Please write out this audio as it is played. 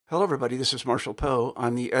Hello, everybody. This is Marshall Poe.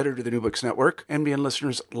 I'm the editor of the New Books Network. NBN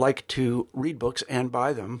listeners like to read books and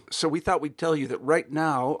buy them. So we thought we'd tell you that right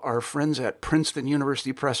now, our friends at Princeton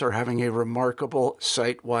University Press are having a remarkable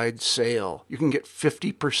site-wide sale. You can get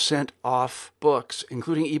 50% off books,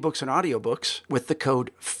 including ebooks and audiobooks, with the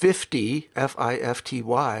code 50,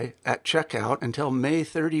 F-I-F-T-Y, at checkout until May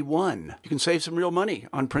 31. You can save some real money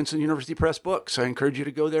on Princeton University Press books. I encourage you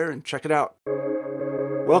to go there and check it out.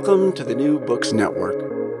 Welcome to the New Books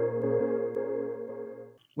Network.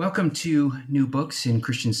 Welcome to New Books in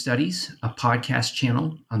Christian Studies, a podcast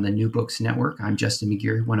channel on the New Books Network. I'm Justin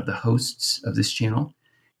McGeary, one of the hosts of this channel.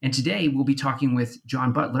 And today we'll be talking with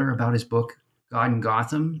John Butler about his book, God in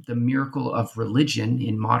Gotham, The Miracle of Religion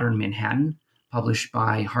in Modern Manhattan, published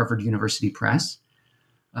by Harvard University Press.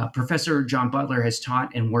 Professor John Butler has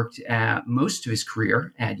taught and worked most of his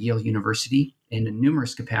career at Yale University in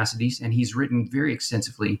numerous capacities, and he's written very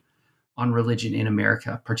extensively on religion in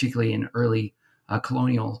America, particularly in early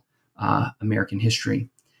colonial American history.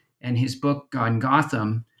 And his book, God in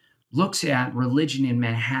Gotham, looks at religion in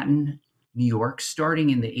Manhattan, New York, starting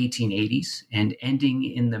in the 1880s and ending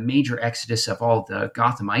in the major exodus of all the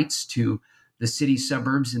Gothamites to the city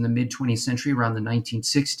suburbs in the mid-20th century, around the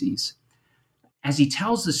 1960s. As he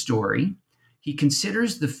tells the story, he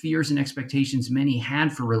considers the fears and expectations many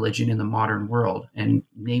had for religion in the modern world, and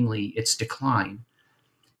namely its decline.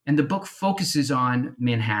 And the book focuses on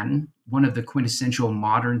Manhattan, one of the quintessential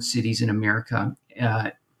modern cities in America,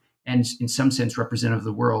 and in some sense representative of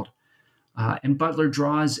the world. And Butler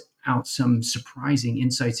draws out some surprising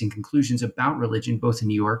insights and conclusions about religion, both in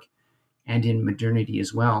New York and in modernity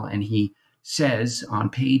as well. And he says on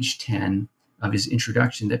page 10 of his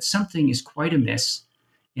introduction that something is quite amiss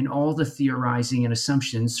in all the theorizing and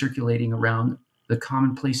assumptions circulating around the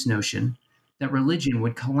commonplace notion that religion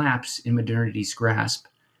would collapse in modernity's grasp.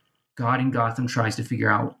 God in Gotham tries to figure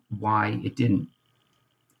out why it didn't.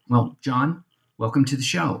 Well, John, welcome to the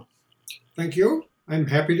show. Thank you. I'm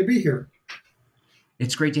happy to be here.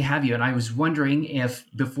 It's great to have you. And I was wondering if,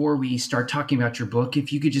 before we start talking about your book,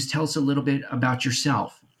 if you could just tell us a little bit about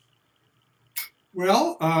yourself.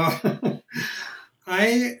 Well,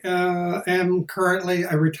 I am currently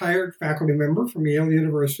a retired faculty member from Yale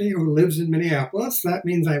University who lives in Minneapolis. That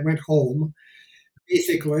means I went home,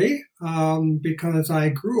 basically, because I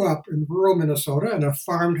grew up in rural Minnesota in a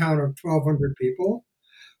farm town of 1,200 people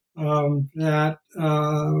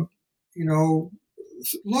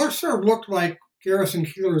sort of looked like Garrison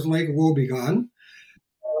Keillor's Lake Wobegon.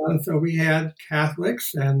 So we had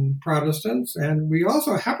Catholics and Protestants, and we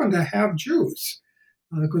also happened to have Jews,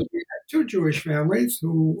 because we had two Jewish families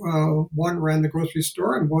who one ran the grocery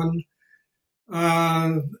store and one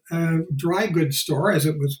dry goods store, as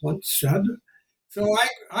it was once said. So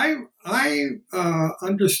I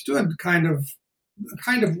understood kind of the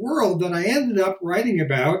kind of world that I ended up writing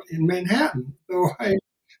about in Manhattan. So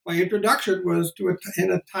my introduction was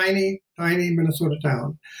in a tiny Minnesota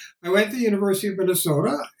town. I went to the University of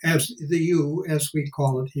Minnesota, as the U, as we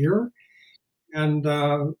call it here, and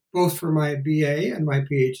both for my BA and my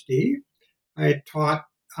PhD.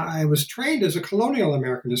 I was trained as a colonial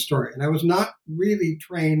American historian. I was not really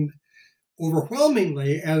trained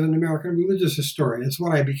overwhelmingly as an American religious historian. It's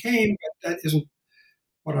what I became, but that isn't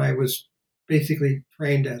what I was basically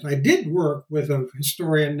trained as. I did work with a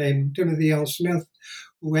historian named Timothy L. Smith,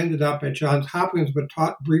 who ended up at Johns Hopkins but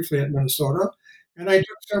taught briefly at Minnesota, and I took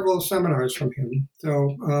several seminars from him.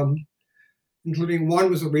 So, including one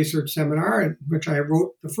was a research seminar in which I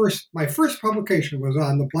wrote my first publication was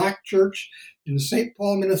on the Black Church in St.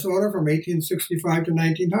 Paul, Minnesota from 1865 to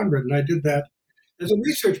 1900, and I did that as a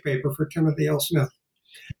research paper for Timothy L. Smith.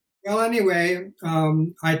 Well, anyway,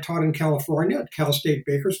 I taught in California at Cal State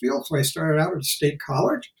Bakersfield, so I started out at State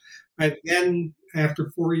College. I then,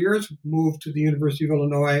 after 4 years, moved to the University of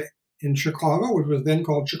Illinois in Chicago, which was then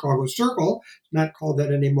called Chicago Circle, not called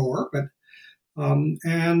that anymore. But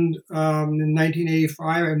in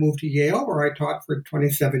 1985, I moved to Yale, where I taught for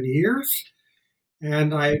 27 years,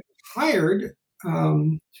 and I was hired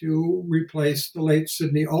to replace the late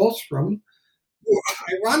Sidney Ahlstrom, who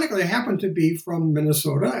ironically happened to be from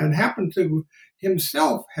Minnesota and happened to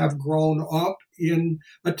himself have grown up in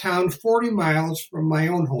a town 40 miles from my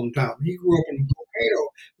own hometown. He grew up in Mankato,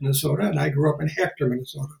 Minnesota, and I grew up in Hector,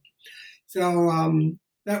 Minnesota. So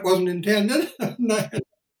that wasn't intended. I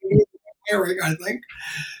think.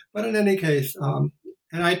 But in any case, and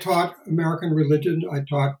I taught American religion. I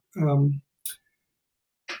taught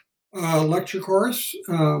a lecture course,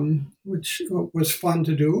 which was fun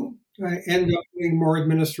to do. I ended up doing more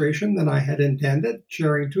administration than I had intended,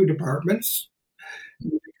 chairing two departments,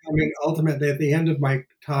 becoming ultimately at the end of my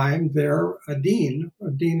time there a dean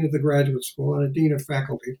of the graduate school and a dean of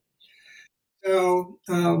faculty. So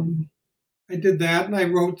I did that, and I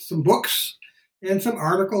wrote some books and some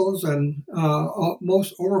articles, and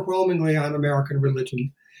most overwhelmingly on American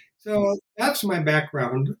religion. So that's my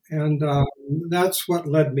background, and that's what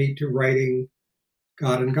led me to writing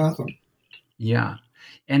God in Gotham. Yeah.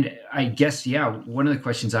 And I guess, one of the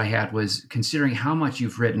questions I had was, considering how much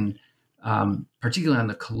you've written, particularly on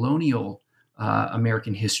the colonial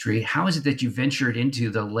American history, how is it that you ventured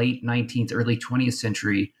into the late 19th, early 20th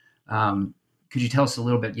century? Could you tell us a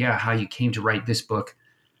little bit, how you came to write this book?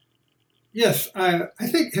 Yes, I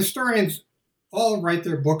think historians all write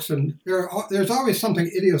their books, and there's always something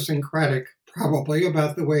idiosyncratic, probably,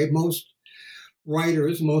 about the way most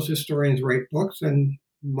historians write books, and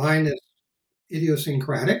mine is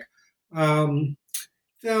idiosyncratic.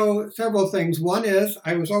 So several things. One is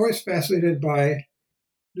I was always fascinated by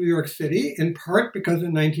New York City, in part because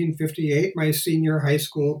in 1958 my senior high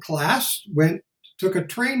school class took a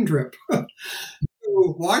train trip to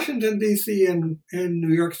Washington, D.C. and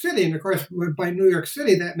New York City. And of course, by New York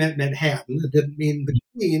City, that meant Manhattan. It didn't mean the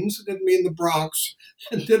Queens. It didn't mean the Bronx.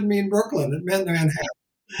 It didn't mean Brooklyn. It meant Manhattan.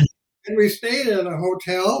 And we stayed at a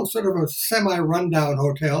hotel, sort of a semi-rundown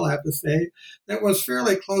hotel, I have to say, that was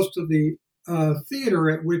fairly close to the theater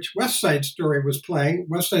at which West Side Story was playing.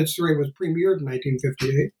 West Side Story was premiered in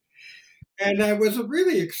 1958. And it was a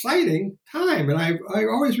really exciting time. And I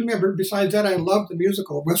always remember, besides that, I loved the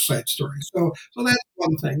musical West Side Story. So that's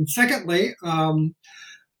one thing. Secondly, I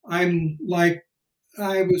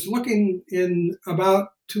was looking in about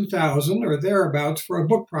 2000 or thereabouts for a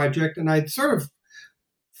book project, and I'd sort of,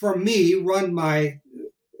 for me, run my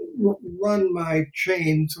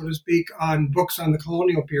chain, so to speak, on books on the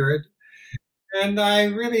colonial period. And I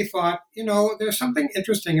really thought, there's something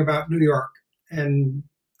interesting about New York. And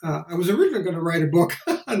I was originally going to write a book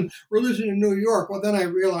on religion in New York. Well, then I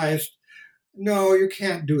realized, no, you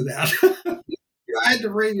can't do that. I had to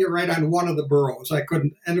really write on one of the boroughs. I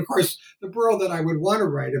couldn't. And of course, the borough that I would want to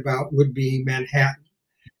write about would be Manhattan.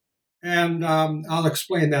 And I'll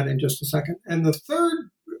explain that in just a second. And the third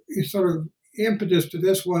sort of impetus to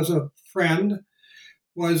this was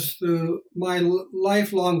my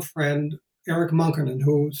lifelong friend, Eric Munkinen,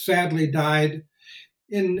 who sadly died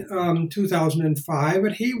in 2005.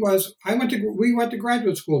 But we went to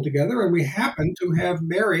graduate school together, and we happened to have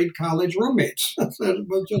married college roommates. It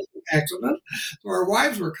was just an accident. So our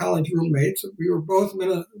wives were college roommates. We were both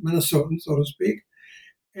Minnesotans, so to speak.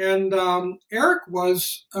 And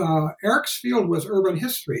Eric's field was urban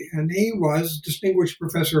history, and he was distinguished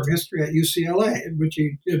professor of history at UCLA, which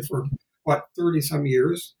he did for 30 some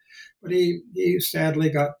years. But he sadly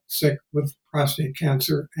got sick with prostate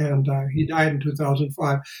cancer, and he died in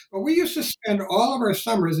 2005. But we used to spend all of our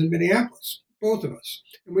summers in Minneapolis, both of us.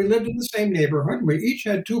 And we lived in the same neighborhood. We each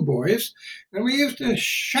had two boys, and we used to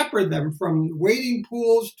shepherd them from wading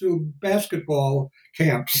pools to basketball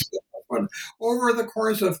camps over the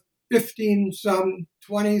course of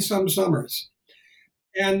 20 some summers.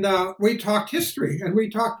 And we talked history, and we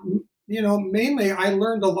talked, mainly I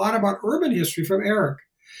learned a lot about urban history from Eric.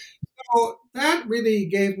 So that really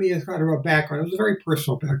gave me a kind of a background. It was a very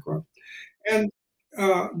personal background. And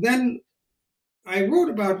then I wrote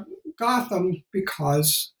about Gotham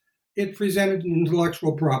because it presented an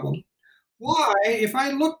intellectual problem. Why, if I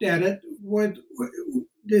looked at it,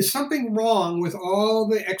 there's something wrong with all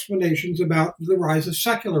the explanations about the rise of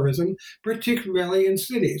secularism, particularly in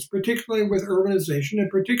cities, particularly with urbanization, and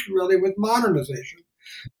particularly with modernization.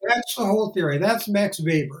 That's the whole theory. That's Max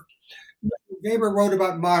Weber. Weber wrote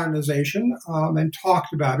about modernization and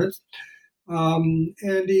talked about it. And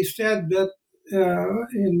he said that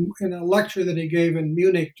in a lecture that he gave in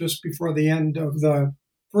Munich just before the end of the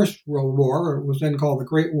First World War, it was then called the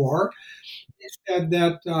Great War, he said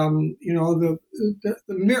that the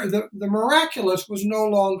miraculous was no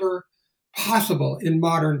longer possible in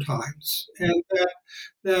modern times, and that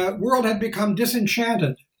the world had become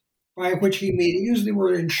disenchanted, by which he used the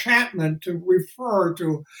word enchantment to refer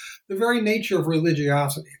to the very nature of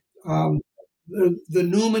religiosity, the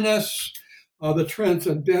numinous, the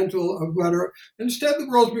transcendental, of whatever. Instead, the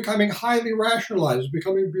world's becoming highly rationalized,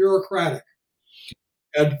 becoming bureaucratic.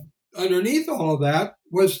 And underneath all of that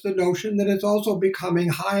was the notion that it's also becoming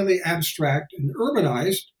highly abstract and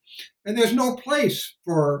urbanized, and there's no place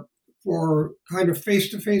for kind of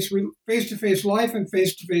face-to-face life and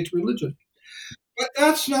face-to-face religion. But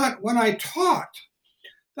that's not when I taught.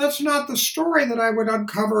 That's not the story that I would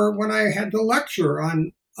uncover when I had to lecture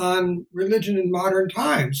on religion in modern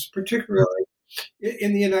times, particularly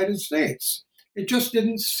in the United States. It just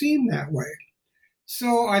didn't seem that way.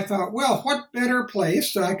 So I thought, well, what better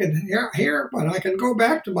place I could hear, but I can go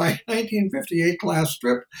back to my 1958 class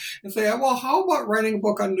trip and say, well, how about writing a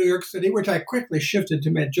book on New York City, which I quickly shifted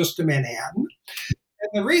to just to Manhattan. And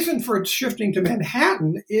the reason for shifting to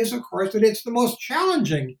Manhattan is, of course, that it's the most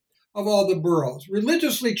challenging of all the boroughs,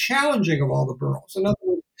 religiously challenging of all the boroughs. In other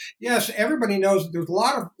words, yes, everybody knows that there's a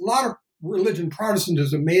lot of religion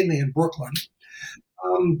Protestantism, mainly in Brooklyn.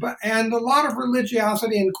 And a lot of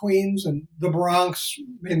religiosity in Queens and the Bronx,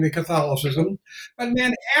 mainly Catholicism. But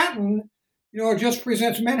Manhattan, just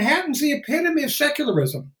presents Manhattan's the epitome of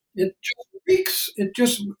secularism. That's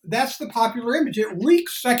the popular image. It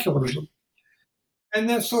reeks secularism. And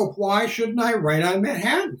then, so why shouldn't I write on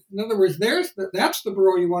Manhattan? In other words, that's the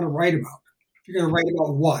borough you want to write about. If you're going to write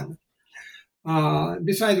about one.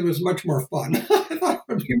 Besides, it was much more fun. I thought it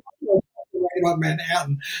would be much more fun to write about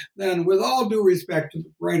Manhattan than, with all due respect, to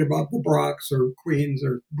write about the Bronx or Queens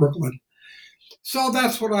or Brooklyn. So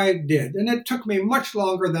that's what I did. And it took me much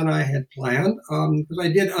longer than I had planned because I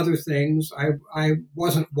did other things. I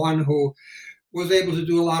wasn't one who was able to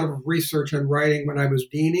do a lot of research and writing when I was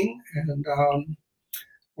deaning and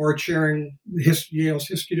or chairing Yale's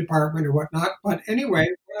history department or whatnot. But anyway,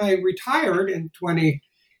 when I retired in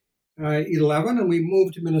 2011 and we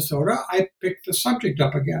moved to Minnesota, I picked the subject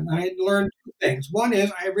up again. I had learned two things. One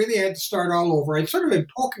is I really had to start all over. I'd sort of been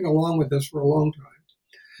poking along with this for a long time.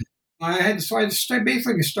 I had to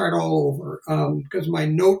basically start all over because my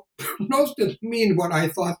notes didn't mean what I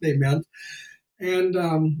thought they meant. And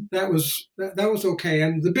that was okay.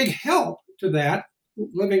 And the big help to that,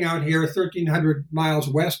 living out here 1,300 miles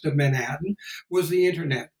west of Manhattan, was the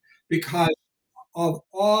internet, because of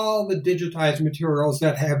all the digitized materials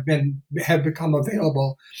that have become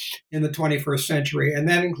available in the 21st century. And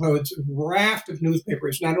that includes a raft of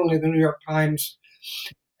newspapers, not only the New York Times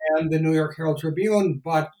and the New York Herald Tribune,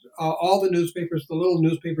 but all the newspapers, the little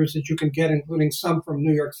newspapers that you can get, including some from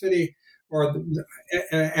New York City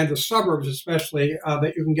and the suburbs especially,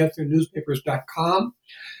 that you can get through newspapers.com.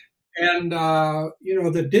 And,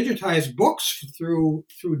 the digitized books through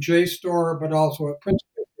JSTOR, but also at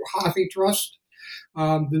principally through Hathi Trust.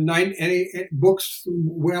 Any books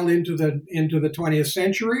well into the 20th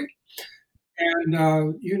century. And,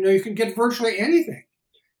 you can get virtually anything.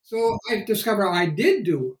 So I discovered I did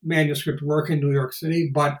do manuscript work in New York City,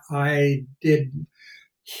 but I did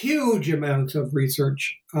huge amounts of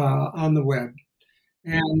research on the web.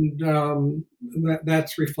 And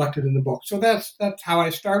that's reflected in the book. So that's how I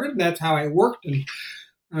started, and that's how I worked.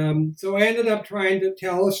 And so I ended up trying to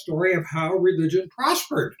tell a story of how religion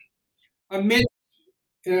prospered amid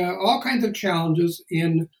all kinds of challenges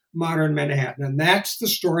in modern Manhattan. And that's the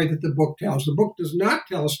story that the book tells. The book does not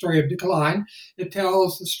tell a story of decline. It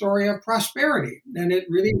tells the story of prosperity. And it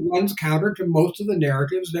really runs counter to most of the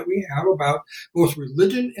narratives that we have about both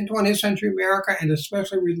religion in 20th century America and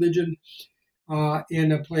especially religion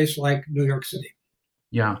in a place like New York City.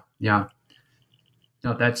 Yeah. No,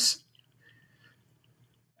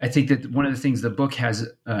 I think that one of the things the book has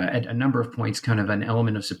at a number of points kind of an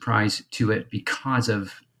element of surprise to it because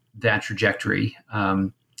of that trajectory.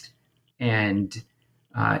 And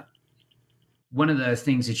one of the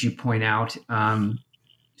things that you point out,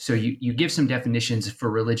 so you give some definitions for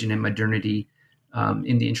religion and modernity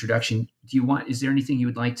in the introduction. Is there anything you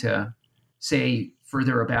would like to say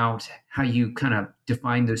further about how you kind of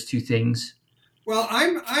define those two things? Well,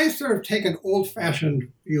 I sort of take an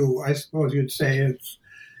old-fashioned view. I suppose you'd say it's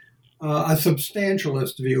a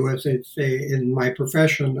substantialist view, as they'd say in my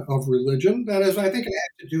profession, of religion. That is, I think it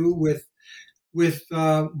has to do with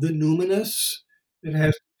the numinous. It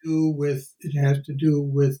has to do with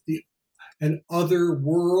an other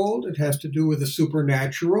world. It has to do with the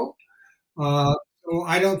supernatural. So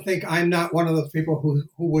I'm not one of those people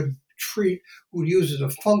who uses a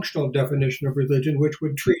functional definition of religion, which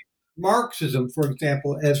would treat Marxism, for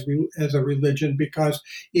example, as a religion, because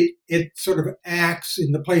it sort of acts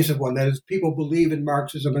in the place of one. That is, people believe in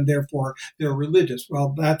Marxism and therefore they're religious.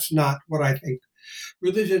 Well, that's not what I think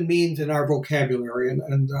religion means in our vocabulary, and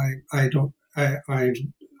I do that.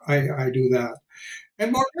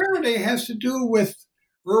 And modernity has to do with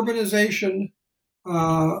urbanization,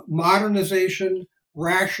 modernization,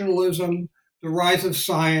 rationalism, the rise of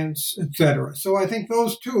science, etc. So I think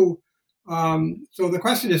those two. So the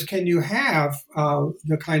question is, can you have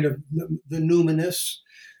the kind of the numinous,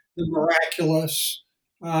 the miraculous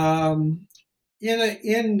in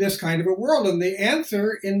this kind of a world? And the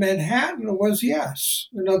answer in Manhattan was yes.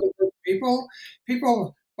 In other words, people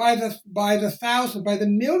by the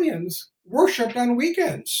millions worshipped on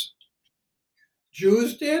weekends.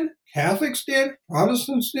 Jews did, Catholics did,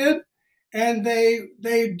 Protestants did, and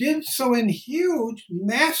they did so in huge,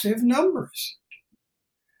 massive numbers.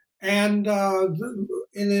 And in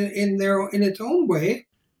its own way,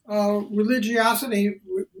 religion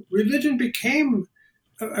became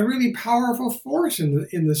a really powerful force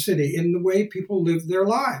in the city, in the way people live their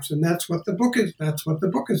lives, and that's what the book is. That's what the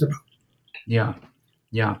book is about. Yeah,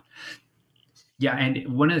 yeah, yeah.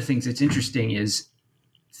 And one of the things that's interesting is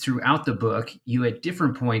throughout the book, you at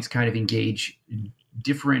different points kind of engage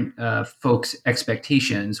different folks'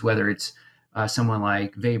 expectations, whether it's someone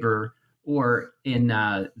like Weber, or in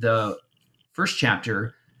the first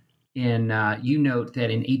chapter, you note that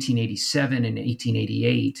in 1887 and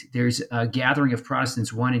 1888, there's a gathering of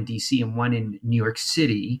Protestants, one in D.C. and one in New York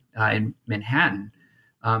City, in Manhattan,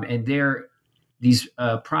 and these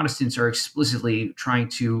Protestants are explicitly trying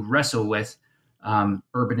to wrestle with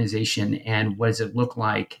urbanization and what does it look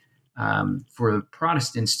like for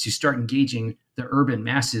Protestants to start engaging the urban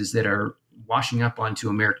masses that are washing up onto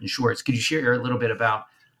American shores. Could you share a little bit about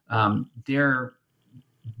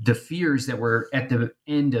the fears that were at the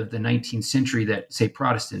end of the 19th century that, say,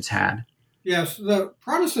 Protestants had? Yes, the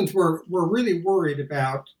Protestants were really worried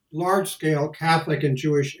about large-scale Catholic and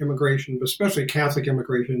Jewish immigration, especially Catholic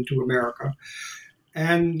immigration to America.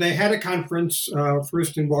 And they had a conference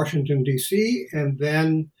first in Washington, D.C., and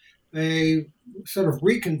then they sort of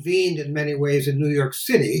reconvened in many ways in New York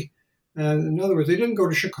City. In other words, they didn't go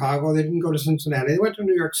to Chicago, they didn't go to Cincinnati, they went to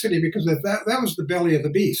New York City because that was the belly of the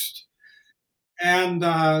beast. And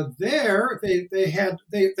there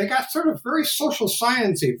they got sort of very social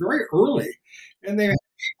sciencey very early, and they had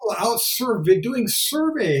people out doing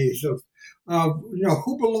surveys of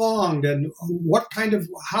who belonged and what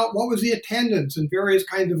was the attendance in various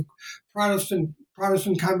kinds of Protestant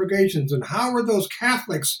congregations, and how were those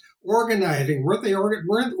Catholics organizing? Weren't they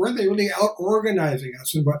really out organizing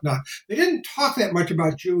us and whatnot? They didn't talk that much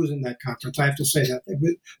about Jews in that conference. I have to say that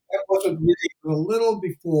wasn't really a little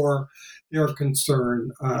before their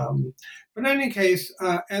concern. But in any case,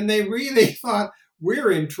 and they really thought,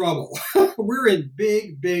 we're in trouble. We're in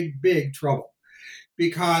big, big, big trouble.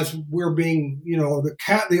 Because we're being, all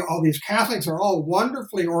these Catholics are all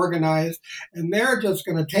wonderfully organized, and they're just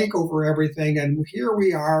going to take over everything. And here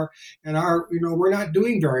we are, and we're not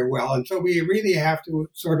doing very well, and so we really have to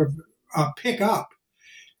sort of pick up.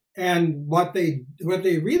 And what they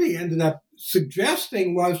really ended up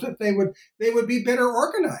suggesting was that they would be better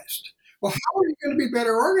organized. Well, how are you going to be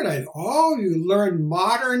better organized? Oh, you learn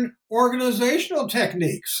modern organizational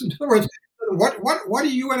techniques. In other words, what are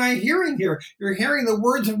you and I hearing here? You're hearing the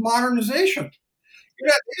words of modernization.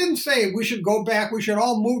 They didn't say we should go back, we should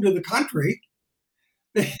all move to the country.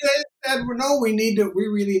 They said, no, we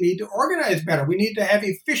really need to organize better. We need to have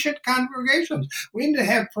efficient congregations. We need to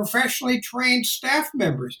have professionally trained staff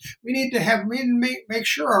members. We need to make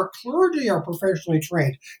sure our clergy are professionally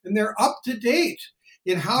trained and they're up to date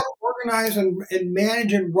in how to organize and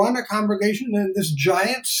manage and run a congregation in this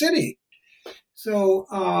giant city. So,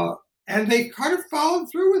 and they kind of followed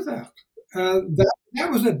through with that. That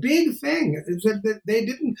was a big thing. Is that they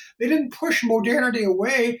didn't push modernity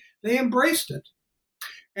away; they embraced it.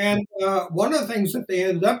 And one of the things that they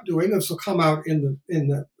ended up doing, this will come out in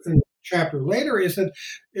the chapter later, is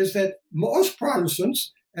that most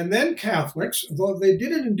Protestants and then Catholics, though they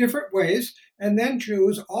did it in different ways, and then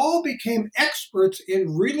Jews, all became experts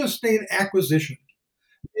in real estate acquisition.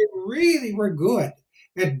 They really were good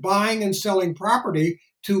at buying and selling property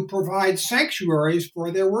to provide sanctuaries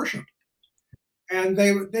for their worship. And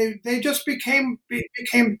they just became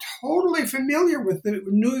totally familiar with the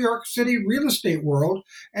New York City real estate world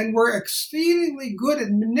and were exceedingly good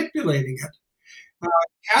at manipulating it.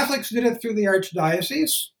 Catholics did it through the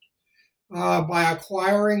archdiocese by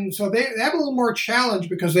acquiring. So they have a little more challenge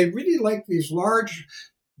because they really like these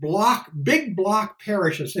big block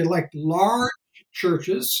parishes. They liked large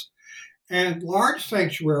churches and large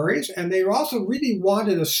sanctuaries, and they also really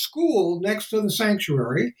wanted a school next to the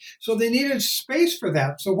sanctuary, so they needed space for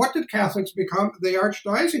that. So what did Catholics become? The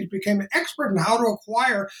archdiocese became an expert in how to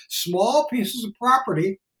acquire small pieces of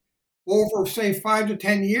property over, say, 5 to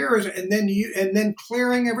 10 years, and then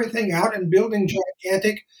clearing everything out and building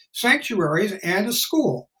gigantic sanctuaries and a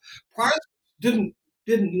school. Protestants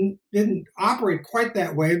didn't operate quite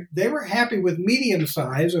that way. They were happy with medium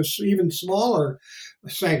size or even smaller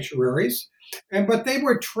sanctuaries, but they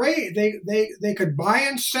were trade. They could buy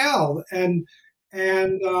and sell, and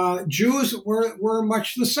Jews were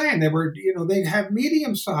much the same. They have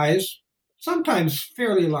medium size, sometimes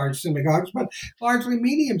fairly large synagogues, but largely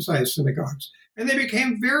medium sized synagogues, and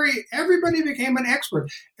everybody became an expert.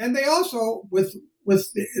 And they also with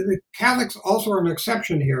the Catholics also are an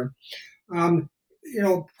exception here.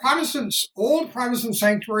 old Protestant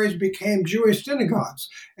sanctuaries became Jewish synagogues,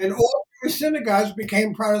 and old Jewish synagogues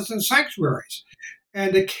became Protestant sanctuaries.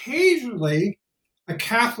 And occasionally, a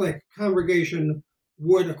Catholic congregation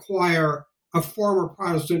would acquire a former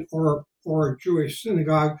Protestant or Jewish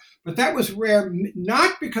synagogue, but that was rare,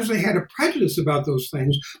 not because they had a prejudice about those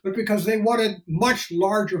things, but because they wanted much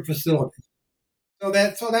larger facilities. So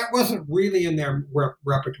that wasn't really in their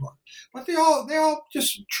repertoire. But they all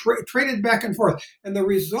just traded back and forth, and the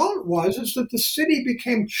result is that the city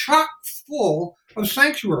became chock full of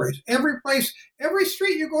sanctuaries. Every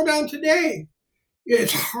street you go down today,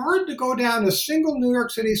 it's hard to go down a single New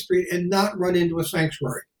York City street and not run into a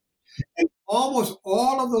sanctuary. And almost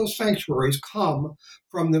all of those sanctuaries come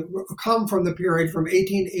from the period from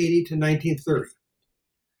 1880 to 1930.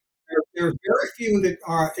 There are very few that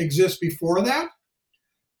exist before that,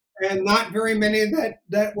 and not very many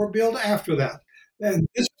that were built after that. And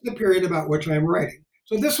this is the period about which I'm writing.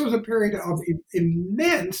 So this was a period of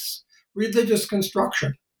immense religious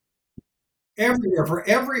construction everywhere for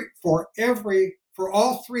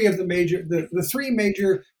all three of the three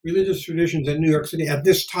major religious traditions in New York City at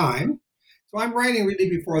this time. So I'm writing really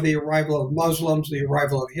before the arrival of Muslims, the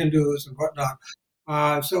arrival of Hindus and whatnot.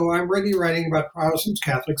 So I'm really writing about Protestants,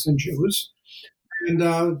 Catholics, and Jews. And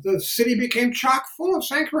the city became chock full of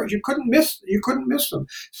sanctuaries. You couldn't miss them.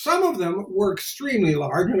 Some of them were extremely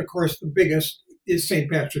large, and of course, the biggest is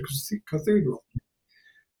St. Patrick's Cathedral.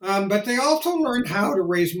 But they also learned how to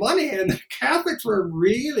raise money, and the Catholics were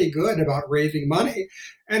really good about raising money,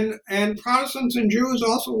 and Protestants and Jews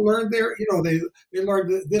also learned they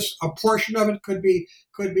learned that a portion of it could be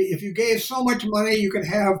if you gave so much money, you could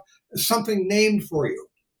have something named for you.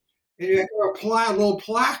 And you apply a little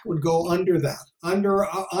plaque would go under that, under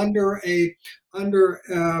a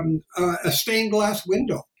stained glass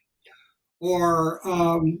window, or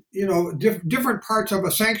different parts of a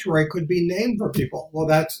sanctuary could be named for people. Well,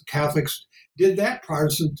 that's Catholics did that,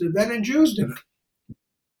 Protestants did that, and Jews did it.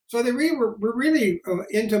 So they were really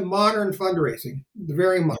into modern fundraising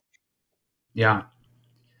very much. Yeah.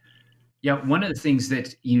 Yeah. One of the things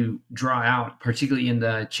that you draw out, particularly in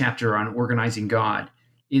the chapter on organizing God,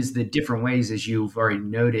 is the different ways, as you've already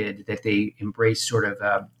noted, that they embrace sort of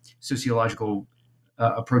sociological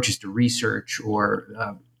approaches to research or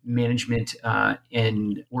management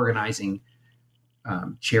and organizing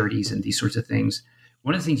charities and these sorts of things.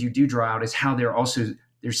 One of the things you do draw out is how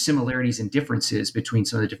there's similarities and differences between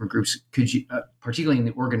some of the different groups. Could you, particularly in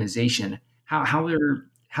the organization, how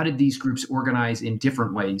did these groups organize in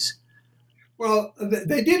different ways? Well,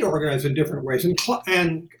 they did organize in different ways.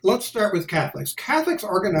 And let's start with Catholics. Catholics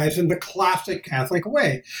organize in the classic Catholic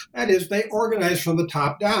way. That is, they organize from the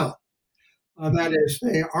top down. That is,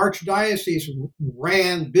 the archdiocese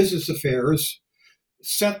ran business affairs,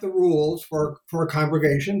 set the rules for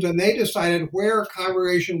congregations, and they decided where a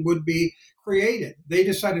congregation would be created. They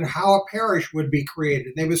decided how a parish would be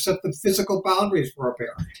created. They would set the physical boundaries for a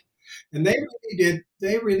parish. And they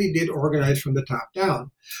really did organize from the top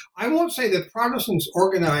down. I won't say that Protestants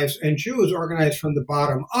organized and Jews organized from the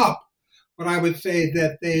bottom up, but I would say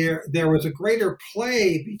that there was a greater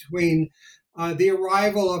play between the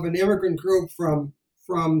arrival of an immigrant group from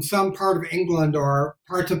some part of England or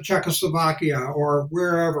parts of Czechoslovakia or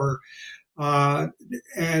wherever,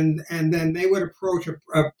 and then they would approach a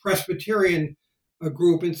Presbyterian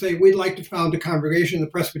group and say, we'd like to found a congregation. The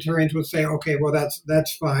Presbyterians would say, okay, well,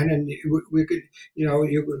 that's fine. And we could,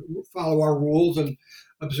 you would follow our rules and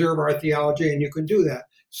observe our theology, and you can do that.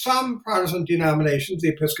 Some Protestant denominations, the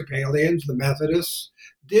Episcopalians, the Methodists,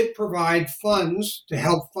 did provide funds to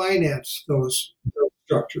help finance those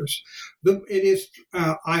structures.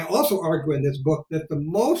 I also argue in this book that the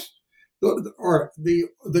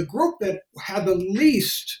group that had the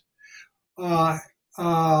least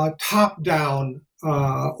top-down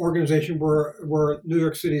organization were New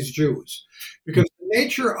York City's Jews, because the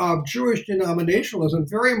nature of Jewish denominationalism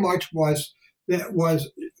very much was that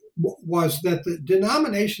the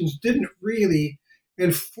denominations didn't really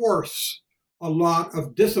enforce a lot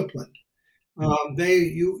of discipline.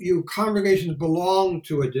 Congregations belonged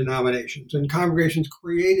to a denomination, and congregations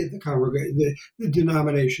created the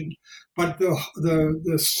denomination, but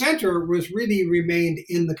the center was really remained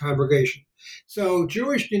in the congregation. So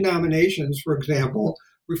Jewish denominations, for example,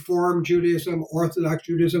 Reform Judaism, Orthodox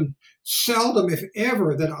Judaism, seldom, if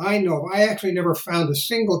ever, that I know of, I actually never found a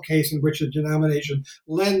single case in which a denomination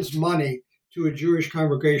lends money to a Jewish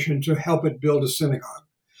congregation to help it build a synagogue.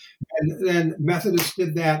 And then Methodists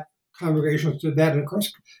did that, congregations did that, and of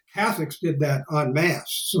course Catholics did that en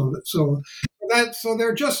masse. The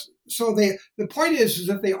point is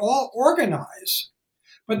that they all organize,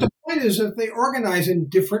 But the point is that they organize in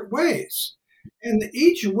different ways. And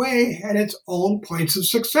each way had its own points of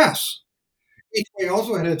success. Each way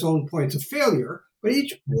also had its own points of failure, but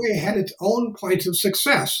each way had its own points of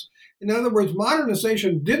success. In other words,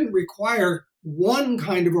 modernization didn't require one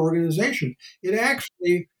kind of organization. It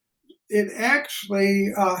actually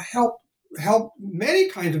helped many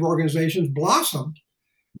kinds of organizations blossom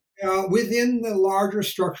within the larger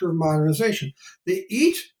structure of modernization. They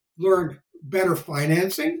each learned better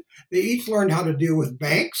financing. They each learned how to deal with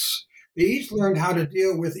banks. They each learned how to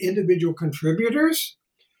deal with individual contributors.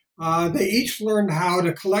 They each learned how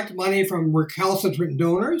to collect money from recalcitrant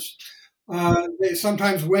donors. They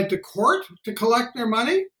sometimes went to court to collect their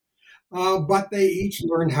money, but they each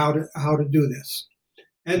learned how to do this,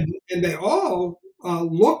 and they all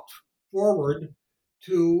looked forward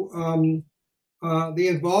to the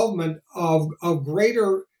involvement of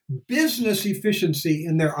greater business efficiency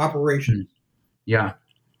in their operation. Yeah.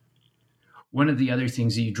 One of the other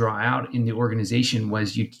things that you draw out in the organization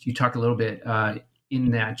was you talk a little bit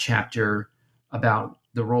in that chapter about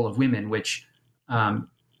the role of women, which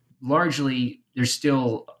largely there's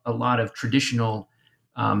still a lot of traditional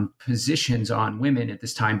positions on women at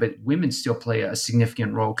this time, but women still play a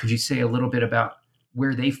significant role. Could you say a little bit about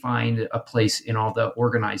where they find a place in all the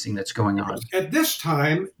organizing that's going on? At this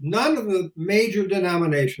time, none of the major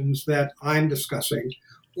denominations that I'm discussing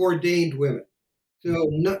ordained women.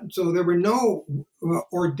 So there were no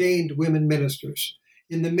ordained women ministers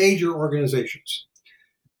in the major organizations.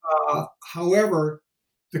 However,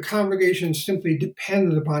 the congregation simply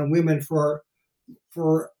depended upon women for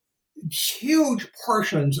huge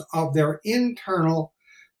portions of their internal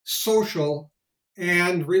social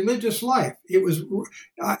and religious life. It was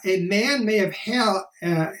a man may have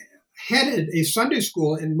headed a Sunday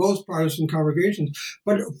school in most Protestant congregations,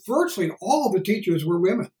 but virtually all of the teachers were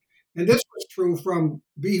women. And this was true from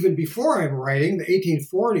even before I'm writing, the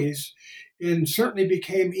 1840s, and certainly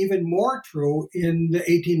became even more true in the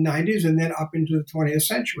 1890s and then up into the 20th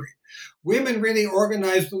century. Women really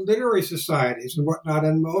organized the literary societies and whatnot,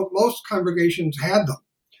 and most congregations had them.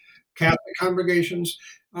 Catholic congregations,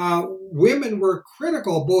 women were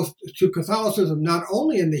critical both to Catholicism, not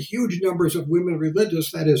only in the huge numbers of women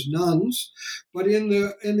religious, that is nuns, but in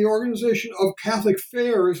the organization of Catholic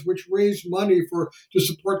fairs, which raised money to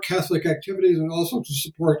support Catholic activities and also to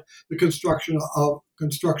support the construction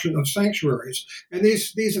of sanctuaries. And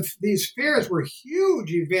these fairs were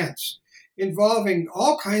huge events involving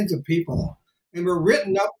all kinds of people, and were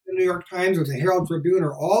written up in the New York Times or the Herald Tribune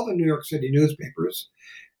or all the New York City newspapers.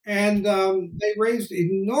 And they raised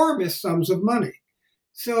enormous sums of money.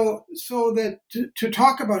 So that to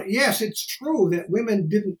talk about, yes, it's true that women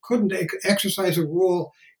couldn't exercise a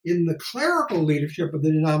role in the clerical leadership of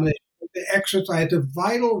the denomination. They exercised a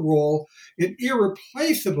vital role, an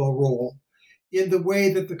irreplaceable role, in the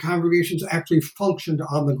way that the congregations actually functioned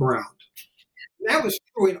on the ground. And that was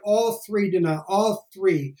true in all three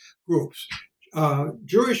groups.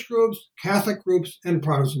 Jewish groups, Catholic groups, and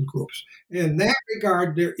Protestant groups. In that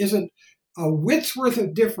regard, there isn't a whit's worth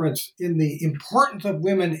of difference in the importance of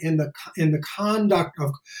women in the conduct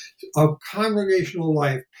of congregational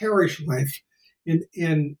life, parish life,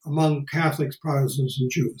 in among Catholics, Protestants, and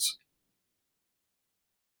Jews.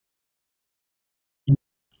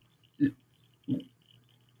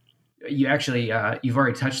 You actually you've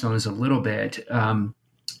already touched on this a little bit.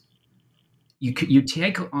 You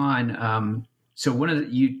take on. So one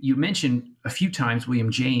of you mentioned a few times William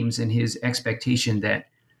James and his expectation that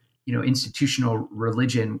institutional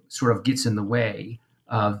religion sort of gets in the way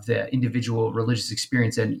of the individual religious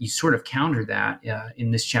experience, and you sort of counter that in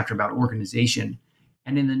this chapter about organization.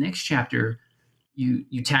 And in the next chapter,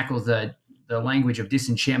 you tackle the language of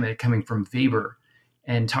disenchantment coming from Weber,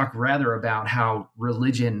 and talk rather about how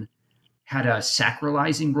religion had a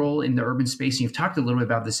sacralizing role in the urban space. And you've talked a little bit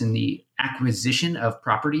about this in the acquisition of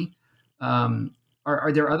property.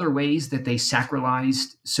 Are there other ways that they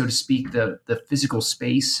sacralized, so to speak, the physical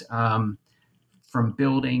space from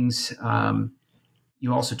buildings?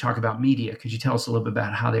 You also talk about media. Could you tell us a little bit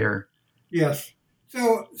about how they're? Yes.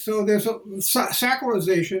 So there's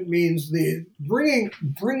sacralization means the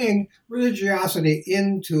bringing religiosity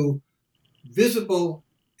into visible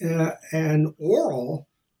and oral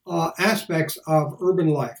aspects of urban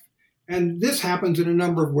life. And this happens in a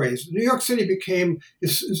number of ways. New York City became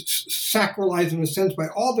sacralized in a sense by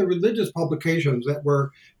all the religious publications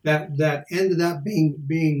that ended up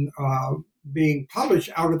being published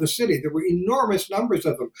out of the city. There were enormous numbers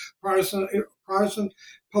of them: Protestant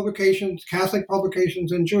publications, Catholic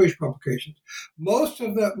publications, and Jewish publications. Most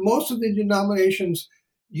of the denominations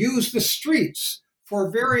use the streets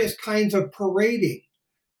for various kinds of parading.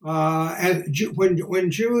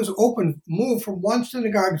 When Jews moved from one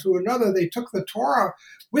synagogue to another, they took the Torah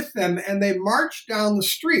with them and they marched down the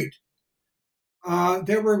street.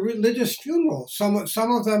 There were religious funerals. Some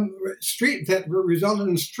of them resulted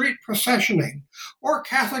in street processioning, or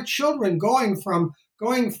Catholic children going from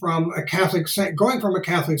a Catholic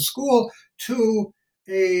school to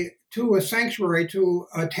a sanctuary to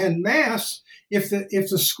attend mass. If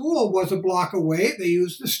the school was a block away, they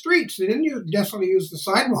used the streets. They didn't necessarily use the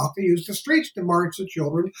sidewalk. They used the streets to march the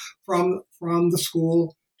children from the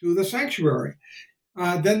school to the sanctuary.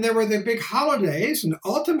 Then there were the big holidays, and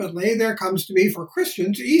ultimately there comes to be, for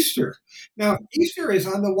Christians, Easter. Now, Easter is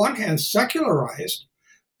on the one hand secularized,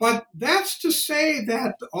 but that's to say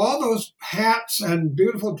that all those hats and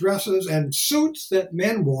beautiful dresses and suits that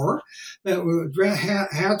men wore,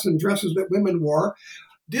 hats and dresses that women wore,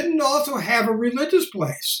 didn't also have a religious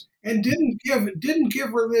place and didn't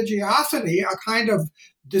give religiosity a kind of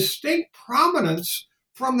distinct prominence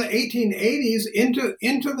from the 1880s into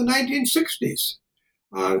the 1960s.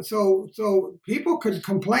 So people could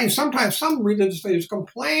complain. Sometimes some religious leaders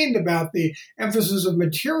complained about the emphasis of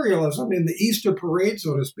materialism in the Easter parade,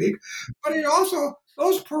 so to speak. But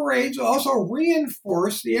those parades also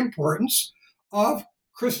reinforce the importance of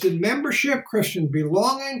Christian membership, Christian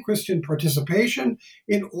belonging, Christian participation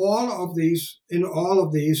in all of these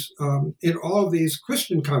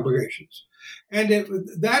Christian congregations. And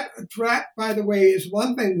that, by the way, is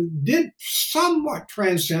one thing that did somewhat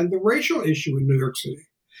transcend the racial issue in New York City,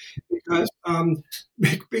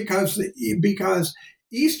 because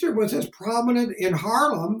Easter was as prominent in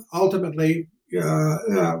Harlem, ultimately,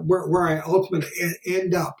 where I ultimately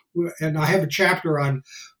end up. And I have a chapter on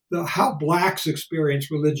how blacks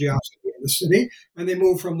experience religiosity in the city, and they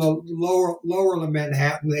move from the lower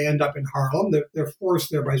Manhattan. They end up in Harlem. They're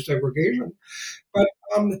forced there by segregation. But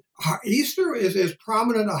Easter is as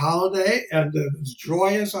prominent a holiday and as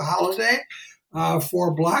joyous a holiday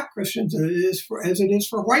for Black Christians as it is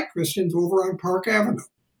for white Christians over on Park Avenue.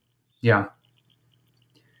 Yeah.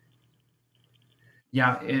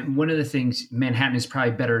 Yeah, and one of the things Manhattan is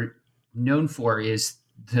probably better known for is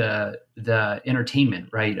the entertainment,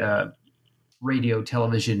 right? Radio,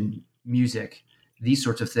 television, music, these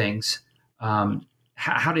sorts of things. How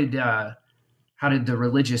did the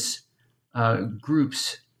religious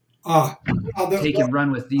groups take and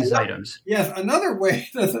run with these items? Yes, another way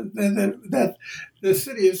that the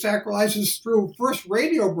city is sacralized is through first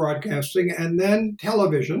radio broadcasting and then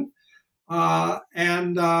television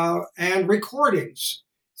and recordings.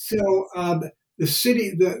 So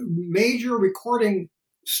the major recording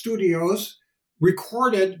studios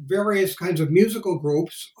recorded various kinds of musical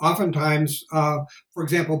groups, oftentimes, for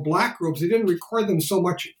example, Black groups. They didn't record them so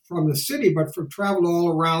much from the city, but traveled all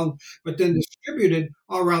around, but then distributed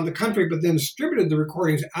all around the country, but then distributed the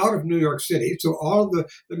recordings out of New York City. So all of the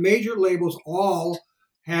major labels all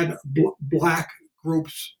had Black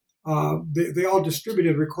groups. They all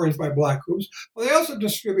distributed recordings by Black groups. Well, they also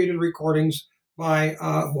distributed recordings by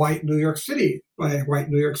white New York City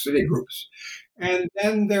groups. And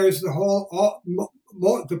then there's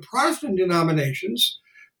the Protestant denominations.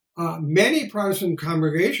 Many Protestant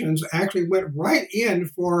congregations actually went right in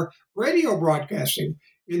for radio broadcasting.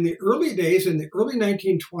 In the early days, in the early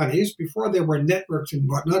 1920s, before there were networks and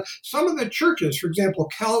whatnot, some of the churches, for example,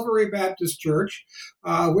 Calvary Baptist Church,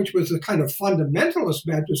 which was a kind of fundamentalist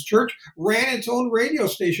Baptist church, ran its own radio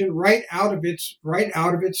station right out of its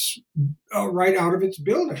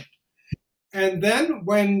building. And then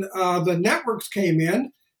when the networks came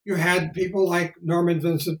in, you had people like Norman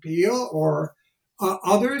Vincent Peale or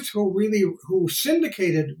others who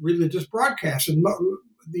syndicated religious broadcasts. And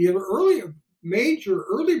the major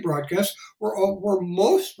early broadcasts were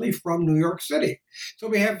mostly from New York City. So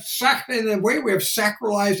we have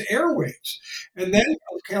sacralized airwaves. And then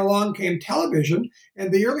along came television,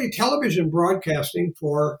 and the early television broadcasting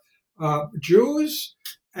for Jews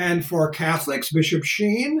and for Catholics, Bishop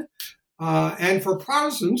Sheen, and for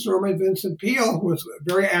Protestants, Norman Vincent Peale, who was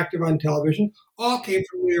very active on television, all came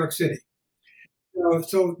from New York City.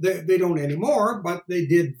 So they don't anymore, but they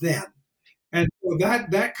did then. And so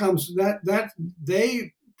that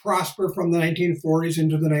they prosper from the 1940s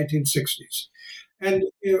into the 1960s. And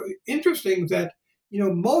interesting that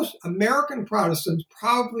most American Protestants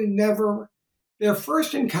probably never their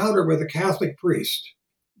first encounter with a Catholic priest.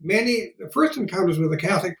 The first encounters with a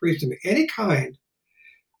Catholic priest of any kind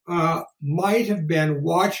might have been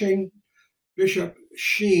watching Bishop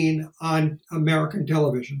Sheen on American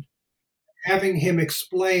television, having him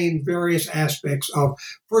explain various aspects of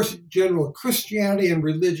first general Christianity and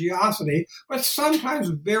religiosity, but sometimes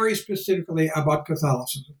very specifically about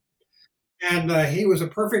Catholicism. And he was a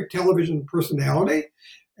perfect television personality.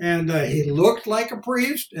 And he looked like a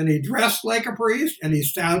priest, and he dressed like a priest, and he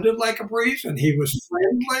sounded like a priest, and he was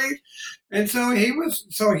friendly. And so he was.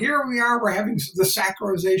 So here we are. We're having the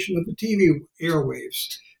sacralization of the TV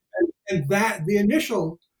airwaves, and that the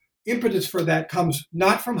initial impetus for that comes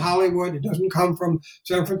not from Hollywood. It doesn't come from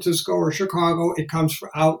San Francisco or Chicago. It comes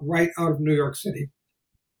right out of New York City.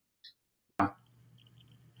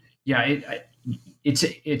 Yeah,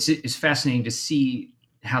 it's fascinating to see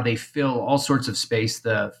how they fill all sorts of space,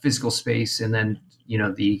 the physical space, and then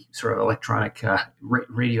the sort of electronic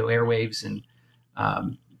radio airwaves and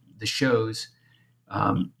the shows.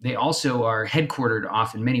 They also are headquartered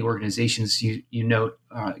often. Many organizations you note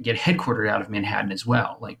get headquartered out of Manhattan as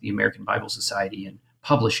well, like the American Bible Society and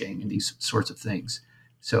publishing and these sorts of things.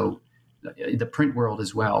 So the print world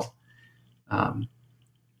as well.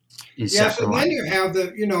 Yes, and then you have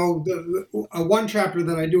the one chapter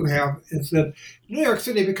that I do have is that New York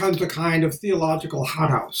City becomes a kind of theological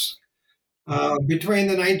hothouse between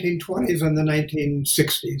the 1920s and the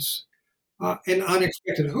 1960s, and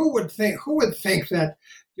unexpected. Who would think that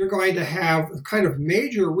you're going to have a kind of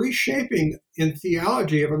major reshaping in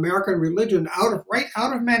theology of American religion right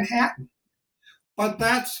out of Manhattan? But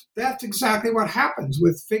that's exactly what happens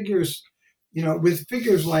with figures,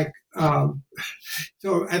 like.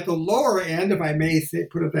 So at the lower end, if I may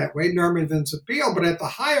put it that way, Norman Vincent Peale, but at the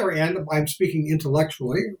higher end, if I'm speaking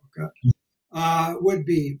intellectually, would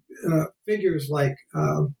be figures like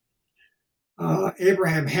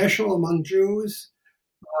Abraham Heschel among Jews,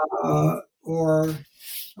 or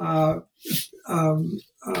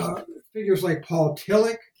figures like Paul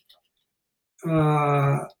Tillich,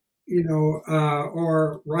 or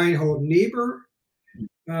Reinhold Niebuhr,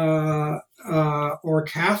 or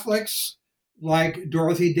Catholics like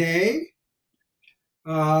Dorothy Day.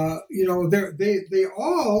 They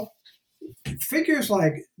all figures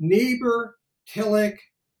like Niebuhr, Tillich,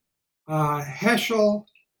 Heschel,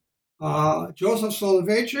 Joseph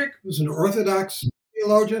Soloveitchik was an Orthodox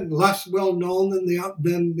theologian, less well known than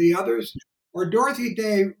the others, or Dorothy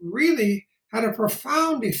Day really had a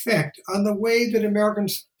profound effect on the way that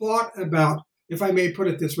Americans thought about, if I may put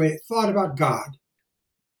it this way, thought about God.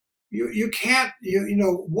 You can't,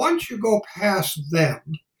 once you go past them,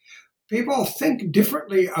 people think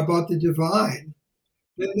differently about the divine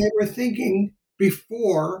than they were thinking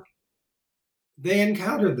before they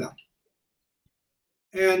encountered them.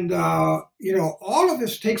 And, all of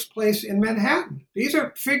this takes place in Manhattan. These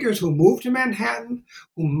are figures who moved to Manhattan,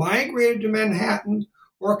 who migrated to Manhattan,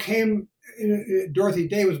 or came. Dorothy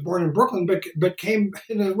Day was born in Brooklyn, but came,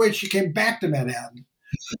 in a way, she came back to Manhattan.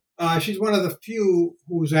 She's one of the few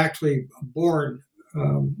who was actually born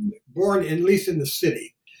at least in the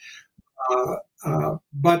city.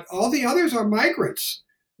 But all the others are migrants.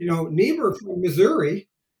 Niebuhr from Missouri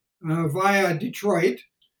via Detroit,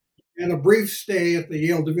 and a brief stay at the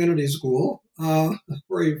Yale Divinity School,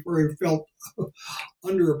 where he felt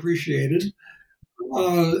underappreciated.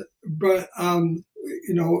 But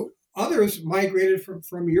others migrated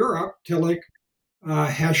from Europe, Tillich,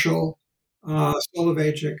 Heschel,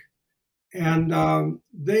 Soloveitchik, and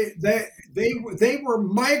they were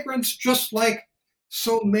migrants just like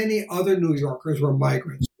so many other New Yorkers were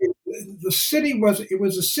migrants. The city was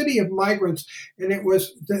a city of migrants, and it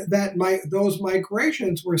was those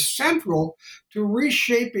migrations were central to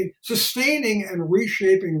sustaining and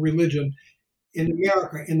reshaping religion in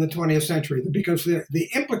America in the 20th century, because the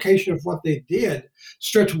implication of what they did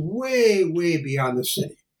stretched way, way beyond the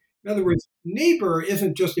city. In other words, Niebuhr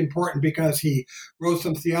isn't just important because he wrote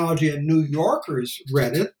some theology and New Yorkers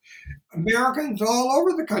read it. Americans all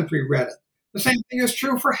over the country read it. The same thing is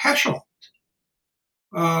true for Heschel.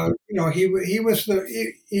 He was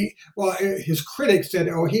his critics said,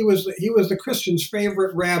 he was the Christians'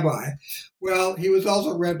 favorite rabbi. Well, he was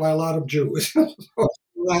also read by a lot of Jews. So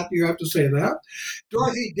you have to say that.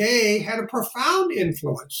 Dorothy Day had a profound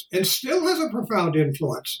influence and still has a profound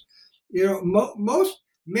influence.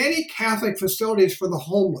 Many Catholic facilities for the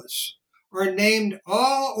homeless are named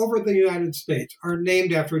all over the United States, are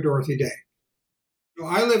named after Dorothy Day.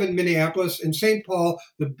 I live in Minneapolis. In St. Paul,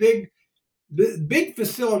 the big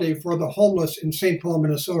facility for the homeless in St. Paul,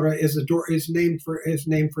 Minnesota, is named for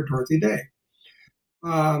Dorothy Day.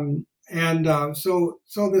 So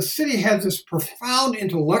the city has this profound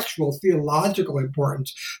intellectual, theological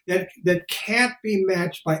importance that can't be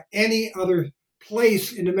matched by any other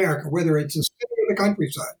place in America, whether it's a city or the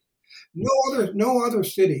countryside. No other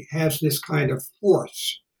city has this kind of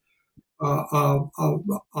force of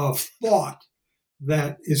thought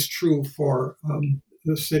that is true for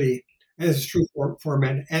the city as is true for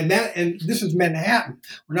men. And this is Manhattan.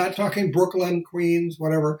 We're not talking Brooklyn, Queens,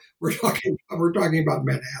 whatever. We're talking about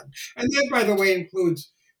Manhattan. And that, by the way,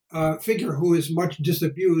 includes a figure who is much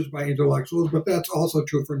disabused by intellectuals, but that's also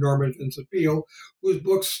true for Norman Vincent Peale, whose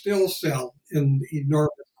books still sell in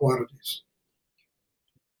enormous quantities,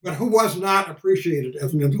 but who was not appreciated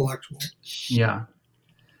as an intellectual. Yeah.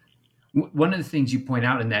 One of the things you point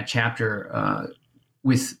out in that chapter,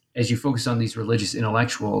 as you focus on these religious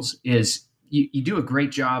intellectuals, is you do a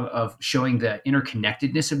great job of showing the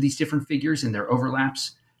interconnectedness of these different figures and their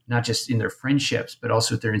overlaps, not just in their friendships, but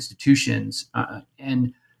also with their institutions.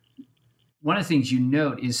 And one of the things you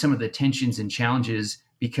note is some of the tensions and challenges,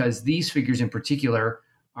 because these figures in particular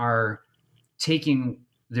are taking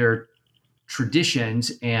their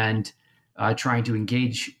traditions and trying to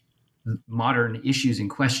engage modern issues and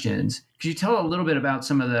questions. Could you tell a little bit about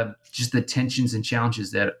some of the tensions and challenges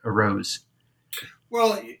that arose?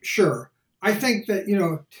 Well, sure. I think that,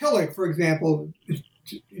 Tillich, for example,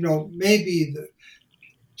 maybe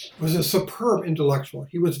was a superb intellectual.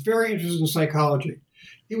 He was very interested in psychology.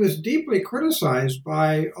 He was deeply criticized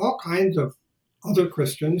by all kinds of other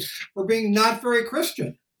Christians for being not very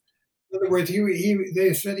Christian. In other words,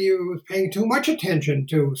 they said he was paying too much attention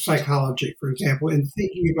to psychology, for example, in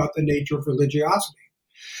thinking about the nature of religiosity.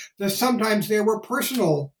 That sometimes there were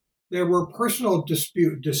personal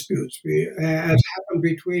disputes, as happened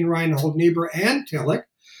between Reinhold Niebuhr and Tillich.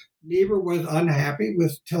 Niebuhr was unhappy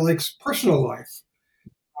with Tillich's personal life,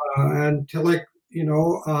 and Tillich,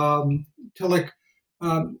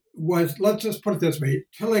 was, let's just put it this way,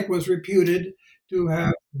 Tillich was reputed to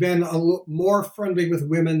have been more friendly with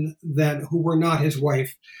women who were not his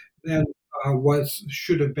wife than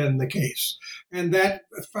should have been the case, and that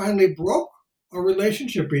finally broke a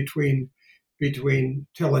relationship between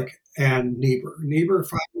Tillich and Niebuhr. Niebuhr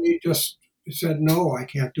finally just said, "No, I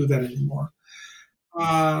can't do that anymore."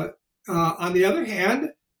 On the other hand,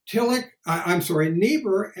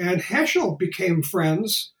 Niebuhr and Heschel became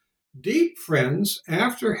friends, deep friends,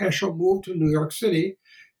 after Heschel moved to New York City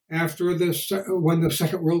when the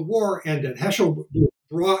Second World War ended. Heschel was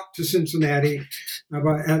brought to Cincinnati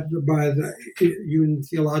by the Union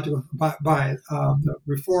Theological by the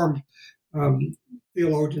Reformed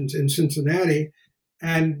theologians in Cincinnati,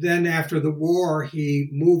 and then after the war, he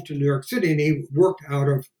moved to New York City and he worked out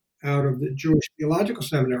of the Jewish Theological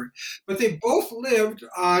Seminary. But they both lived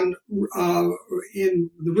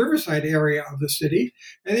in the Riverside area of the city,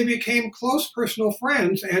 and they became close personal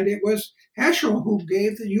friends. And it was Heschel who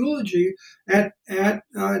gave the eulogy at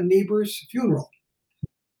Niebuhr's funeral.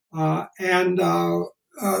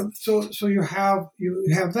 So you have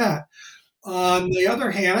that. On the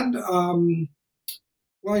other hand,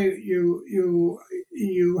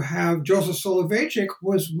 you have Joseph Soloveitchik, who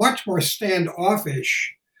was much more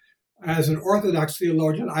standoffish as an Orthodox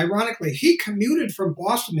theologian. Ironically, he commuted from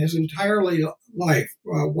Boston his entire life,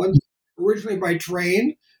 once originally by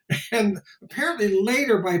train and apparently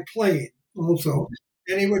later by plane also.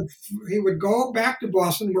 And he would go back to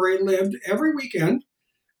Boston, where he lived, every weekend,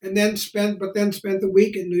 and then spent the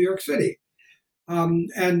week in New York City.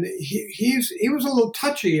 And he was a little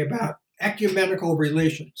touchy about ecumenical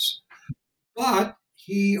relations, but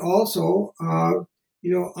he also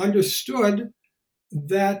understood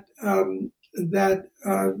that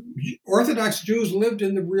Orthodox Jews lived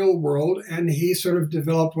in the real world, and he sort of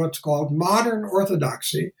developed what's called modern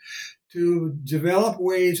Orthodoxy, to develop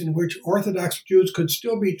ways in which Orthodox Jews could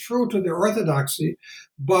still be true to their Orthodoxy,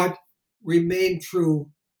 but remain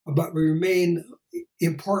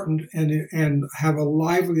important and have a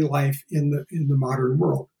lively life in the modern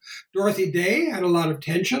world. Dorothy Day had a lot of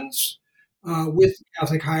tensions with the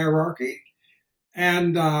Catholic hierarchy,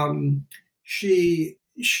 and she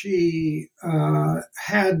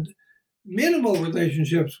had minimal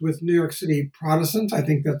relationships with New York City Protestants. I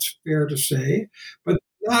think that's fair to say, but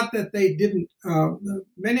not that they didn't.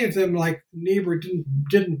 Many of them, like Niebuhr,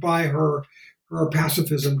 didn't buy her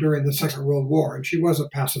pacifism during the Second World War, and she was a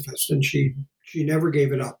pacifist, and she never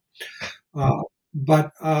gave it up.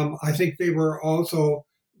 But I think they were also,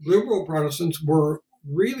 liberal Protestants were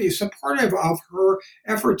really supportive of her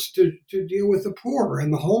efforts to deal with the poor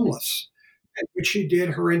and the homeless, which she did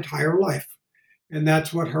her entire life. And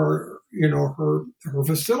that's what her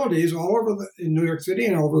facilities all over in New York City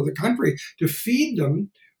and all over the country to feed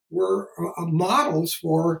them were models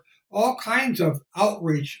for all kinds of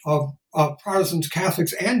outreach of Protestants,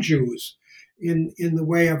 Catholics, and Jews in the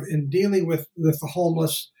way of in dealing with the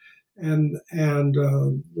homeless and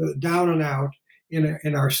the down and out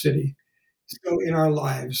in our city, so in our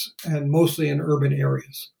lives, and mostly in urban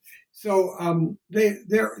areas. So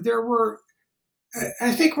there were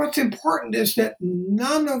I think what's important is that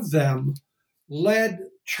none of them led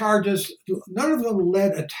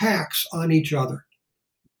attacks on each other.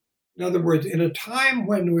 In other words, in a time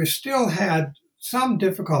when we still had some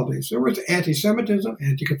difficulties, there was anti-Semitism,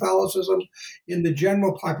 anti-Catholicism in the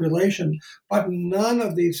general population, but none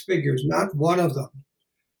of these figures, not one of them,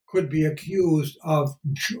 could be accused of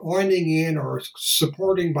joining in or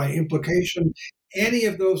supporting by implication any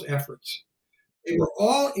of those efforts. They were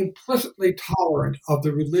all implicitly tolerant of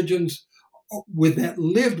the religions that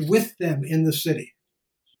lived with them in the city.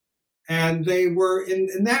 And they were,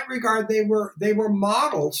 in that regard, they were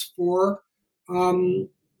models for,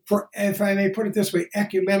 if I may put it this way,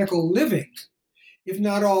 ecumenical living, if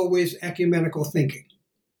not always ecumenical thinking.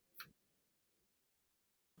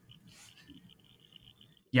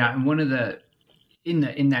 Yeah, and one of the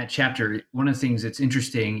in that chapter, one of the things that's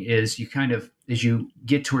interesting is you kind of, as you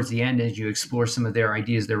get towards the end, as you explore some of their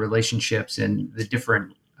ideas, their relationships, and the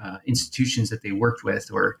different institutions that they worked with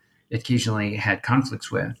or occasionally had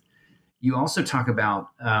conflicts with, you also talk about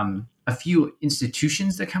a few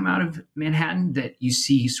institutions that come out of Manhattan that you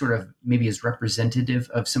see sort of maybe as representative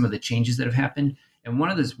of some of the changes that have happened. And one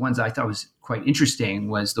of those ones I thought was quite interesting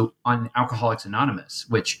was on Alcoholics Anonymous,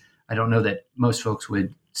 which I don't know that most folks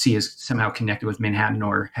would see as somehow connected with Manhattan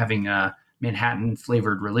or having a Manhattan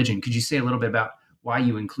flavored religion. Could you say a little bit about why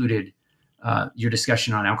you included your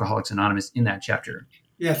discussion on Alcoholics Anonymous in that chapter?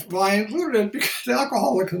 Yes, well, I included it because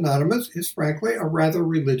Alcoholics Anonymous is frankly a rather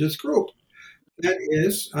religious group. That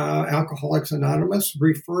is, Alcoholics Anonymous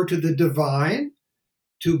refer to the divine,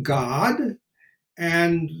 to God,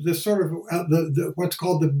 and the sort of what's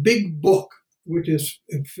called the big book, which is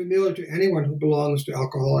familiar to anyone who belongs to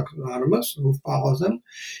Alcoholics Anonymous, who follows them,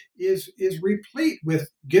 is replete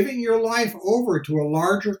with giving your life over to a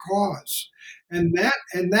larger cause. And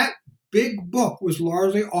that big book was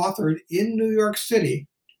largely authored in New York City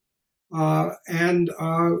and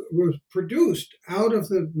was produced out of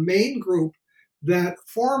the main group that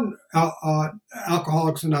formed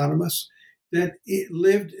Alcoholics Anonymous, that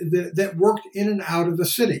worked in and out of the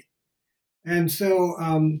city. And so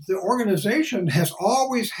the organization has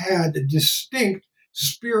always had a distinct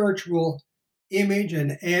spiritual image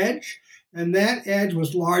and edge, and that edge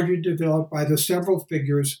was largely developed by the several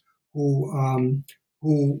figures who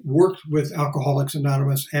worked with Alcoholics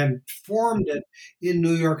Anonymous and formed it in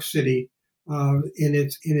New York City in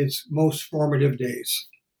its most formative days.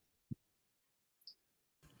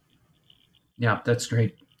 Yeah, that's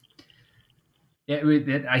great.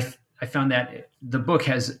 I found that the book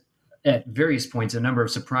has, at various points, a number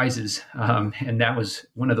of surprises, and that was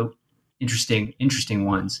one of the interesting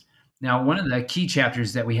ones. Now, one of the key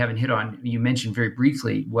chapters that we haven't hit on, you mentioned very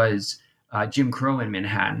briefly, was Jim Crow in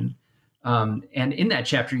Manhattan, and in that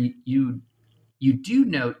chapter, you do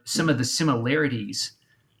note some of the similarities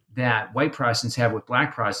that white Protestants have with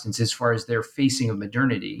black Protestants as far as their facing of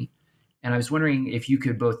modernity. And I was wondering if you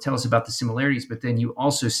could both tell us about the similarities, but then you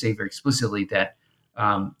also say very explicitly that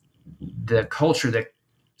the culture that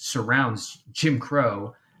surrounds Jim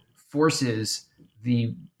Crow forces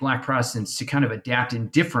the black Protestants to kind of adapt in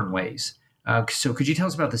different ways. So could you tell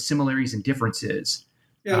us about the similarities and differences?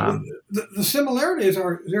 Yeah, the similarities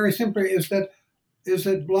are very simply is that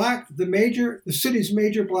the city's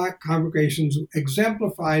major black congregations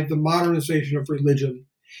exemplified the modernization of religion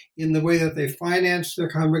in the way that they financed their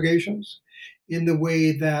congregations, in the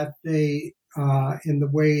way that they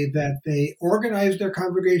organized their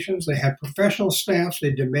congregations. They had professional staffs.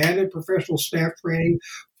 They demanded professional staff training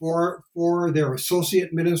for their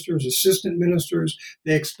associate ministers, assistant ministers.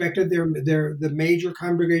 They expected the major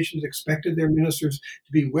congregations expected their ministers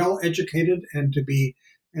to be well educated and to be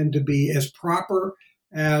as proper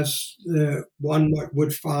as one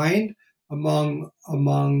would find among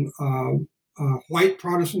white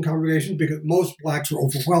Protestant congregations, because most blacks were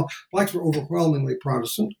overwhelmingly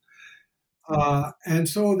Protestant. And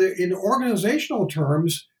so in organizational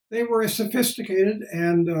terms, they were sophisticated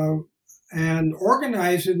and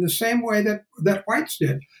organized in the same way that whites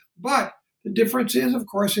did. But the difference is, of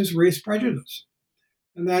course, is race prejudice.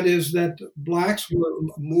 And that is that blacks were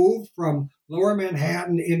moved from Lower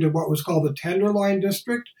Manhattan into what was called the Tenderloin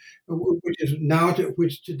District,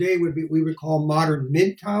 which today we would call modern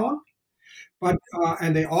Midtown. But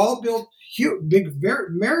and they all built big,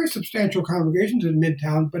 very substantial congregations in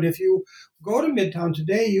Midtown. But if you go to Midtown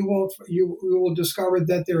today, you will discover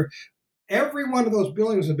that every one of those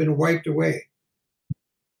buildings have been wiped away,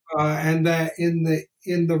 and that in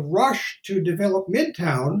the rush to develop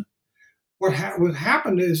Midtown, what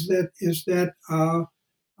happened is that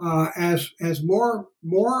as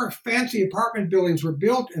more fancy apartment buildings were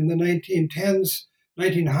built in the 1910s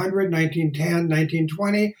 1900, 1910,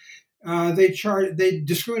 1920. They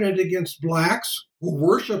discriminated against blacks who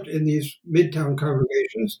worshipped in these midtown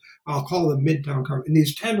congregations. I'll call them midtown in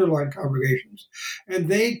these tenderloin congregations, and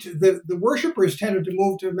the worshipers tended to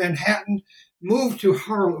move to Manhattan, move to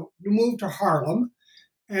Harlem,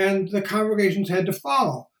 and the congregations had to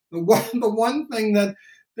follow. The one thing that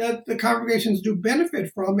the congregations do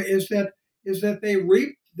benefit from is that they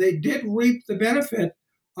did reap the benefit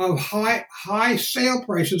of high sale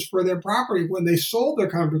prices for their property when they sold their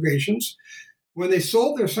congregations, when they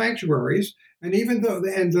sold their sanctuaries, and even though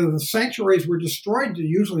the sanctuaries were destroyed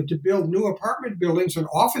usually to build new apartment buildings and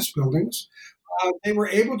office buildings, they were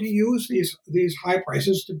able to use these high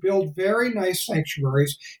prices to build very nice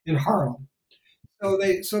sanctuaries in Harlem. So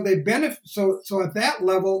they benefit. So at that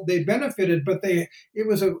level they benefited, but it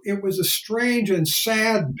was a strange and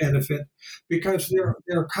sad benefit because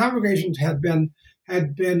their congregations had been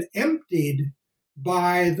emptied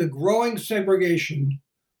by the growing segregation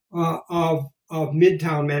of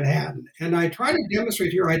Midtown Manhattan. And I try to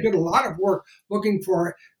demonstrate here. I did a lot of work looking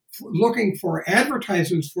for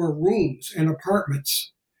advertisements for rooms and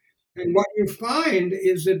apartments. And what you find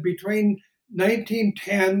is that between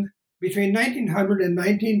 1900 and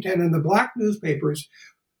 1910 in the black newspapers,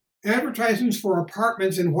 advertisements for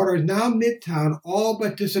apartments in what are now Midtown all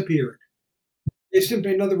but disappeared. They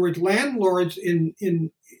simply, in other words, landlords in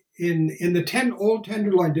the old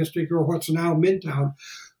Tenderloin district, or what's now Midtown,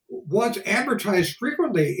 was advertised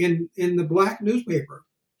frequently in the black newspaper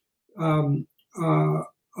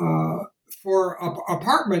for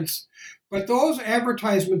apartments, but those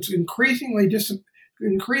advertisements increasingly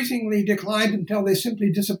declined until they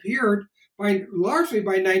simply disappeared largely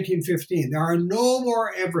by 1915. There are no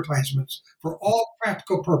more advertisements for all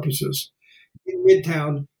practical purposes in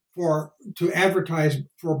Midtown to advertise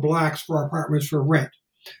for blacks for apartments for rent.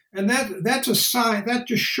 And that's a sign that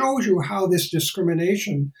just shows you how this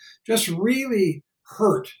discrimination just really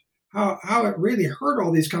hurt, how it really hurt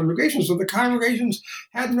all these congregations. So the congregations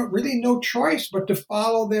had really no choice but to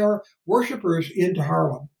follow their worshipers into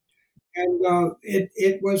Harlem. And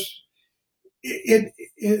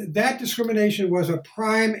that discrimination was a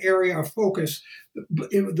prime area of focus.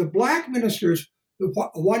 The black ministers,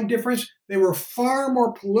 one difference, they were far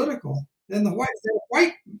more political than the white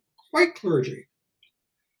clergy.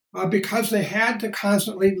 Because they had to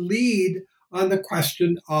constantly lead on the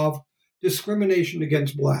question of discrimination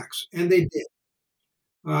against blacks, and they did.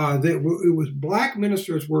 Black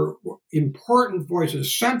ministers were important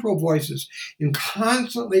voices, central voices, in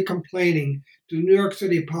constantly complaining to New York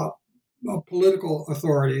City political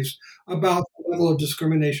authorities about the level of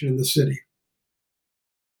discrimination in the city.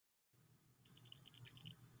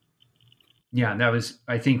 Yeah, that was,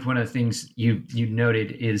 I think, one of the things you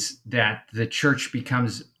noted is that the church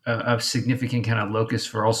becomes a significant kind of locus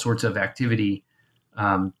for all sorts of activity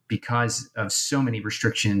because of so many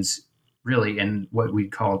restrictions, really, in what we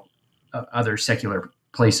call other secular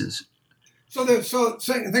places. So think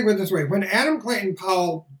of it this way: when Adam Clayton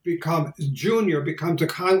Powell Jr. becomes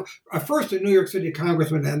first a New York City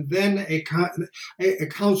congressman, and then a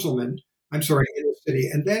councilman. I'm sorry, in the city,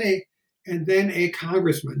 and then a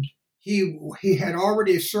congressman. He had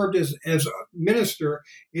already served as a minister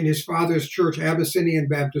in his father's church, Abyssinian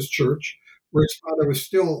Baptist Church, where his father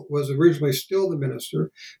was originally still the minister.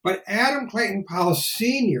 But Adam Clayton Powell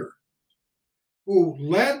Sr., who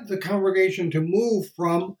led the congregation to move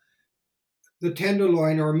from the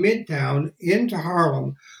Tenderloin or Midtown into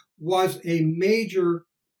Harlem, was a major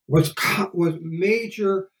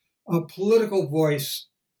political voice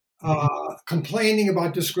complaining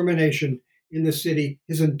about discrimination in the city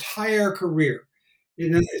his entire career.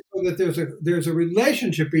 So that there's a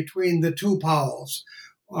relationship between the two Powells.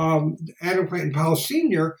 Adam Clayton Powell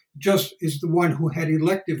Sr. just is the one who had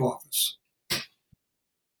elective office.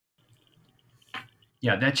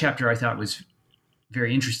 Yeah, that chapter I thought was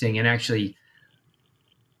very interesting. And actually,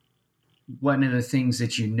 one of the things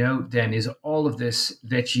that you note then is all of this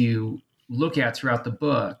that you look at throughout the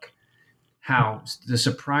book, how the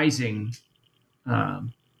surprising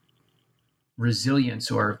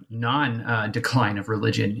resilience or non-decline of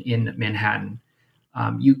religion in Manhattan.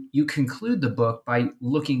 You conclude the book by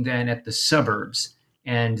looking then at the suburbs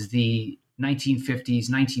and the 1950s,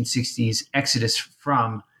 1960s exodus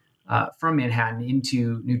from Manhattan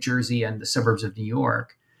into New Jersey and the suburbs of New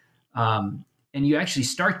York. And you actually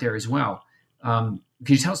start there as well. Can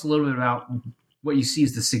you tell us a little bit about what you see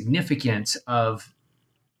as the significance of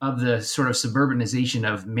the sort of suburbanization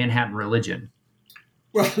of Manhattan religion?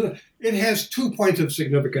 Well, it has 2 points of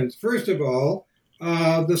significance. First of all,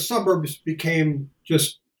 the suburbs became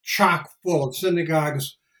just chock full of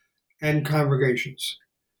synagogues and congregations.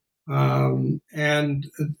 And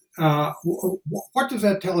what does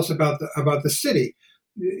that tell us about the city?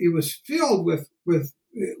 It was filled with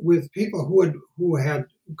people who had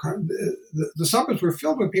the suburbs were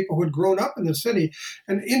filled with people who had grown up in the city.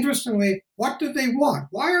 And interestingly, what did they want?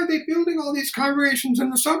 Why are they building all these congregations in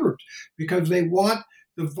the suburbs? Because they want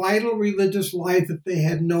the vital religious life that they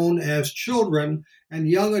had known as children and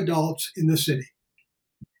young adults in the city.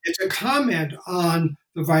 It's a comment on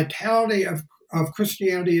the vitality of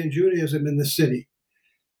Christianity and Judaism in the city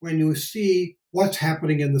when you see what's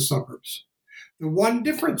happening in the suburbs. The one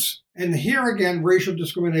difference, and here again, racial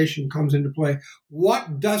discrimination comes into play.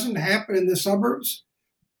 What doesn't happen in the suburbs?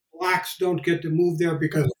 Blacks don't get to move there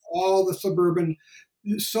because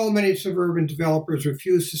so many suburban developers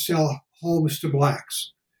refuse to sell homes to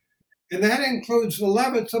blacks. And that includes the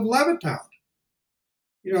Levitts of Levittown.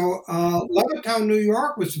 Levittown, New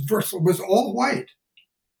York was all white.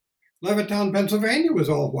 Levittown, Pennsylvania was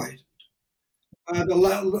all white. The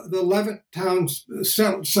Levittown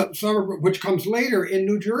suburb, which comes later in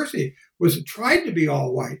New Jersey, was tried to be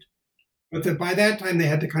all white, but by that time they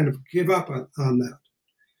had to kind of give up on that.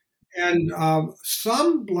 And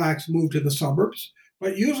some blacks moved to the suburbs,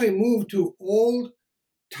 but usually moved to old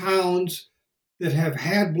towns that have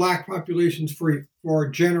had black populations for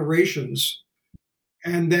generations,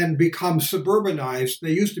 and then become suburbanized.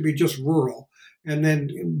 They used to be just rural, and then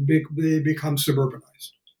they become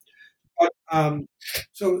suburbanized. But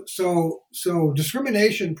so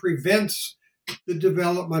discrimination prevents the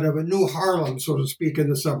development of a new Harlem, so to speak, in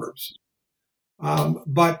the suburbs.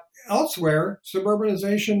 But elsewhere,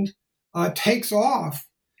 suburbanization takes off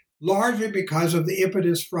largely because of the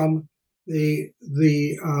impetus from the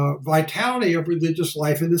vitality of religious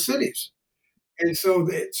life in the cities. And so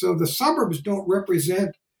the suburbs don't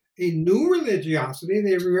represent a new religiosity.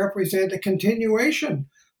 They represent a continuation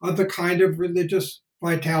of the kind of religious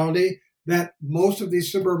vitality that most of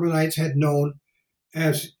these suburbanites had known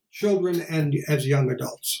as children and as young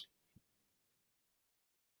adults.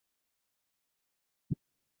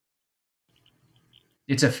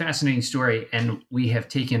 It's a fascinating story, and we have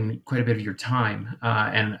taken quite a bit of your time,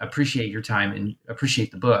 and appreciate your time and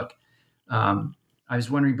appreciate the book. I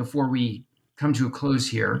was wondering, before we come to a close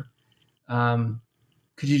here,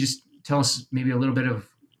 could you just tell us maybe a little bit of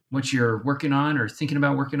what you're working on or thinking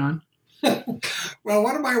about working on? Well,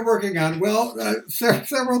 what am I working on? Well,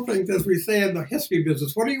 several things, as we say in the history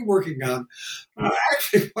business. What are you working on?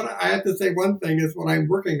 Actually, what I have to say, one thing is what I'm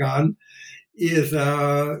working on is,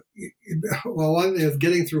 one thing is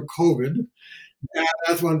getting through COVID. And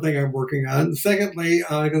that's one thing I'm working on. Secondly,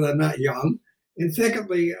 because I'm not young. And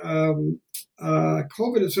secondly,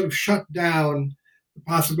 COVID has sort of shut down the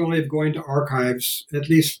possibility of going to archives. At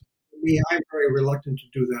least for me, I'm very reluctant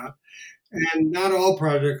to do that. And not all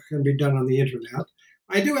projects can be done on the internet.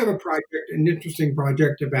 I do have a project, an interesting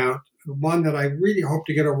project about one that I really hope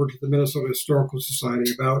to get over to the Minnesota Historical Society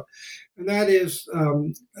about, and that is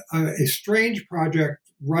a strange project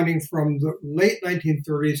running from the late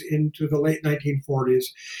 1930s into the late 1940s,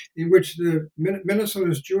 in which the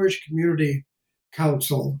Minnesota's Jewish Community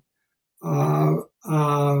Council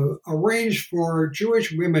arranged for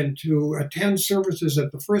Jewish women to attend services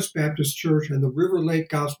at the First Baptist Church and the River Lake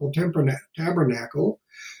Gospel Tabernacle,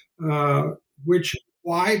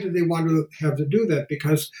 why did they want to have to do that?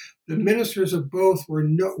 Because the ministers of both were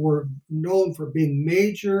known for being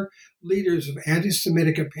major leaders of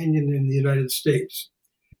anti-Semitic opinion in the United States.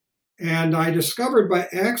 And I discovered by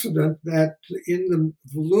accident that in the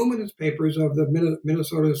voluminous papers of the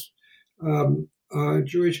Minnesota's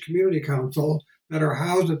Jewish Community Council that are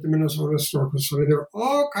housed at the Minnesota Historical Society, there are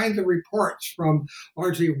all kinds of reports from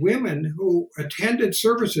largely women who attended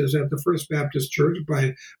services at the First Baptist Church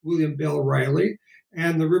by William Bell Riley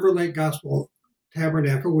and the River Lake Gospel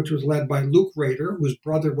Tabernacle, which was led by Luke Rader, whose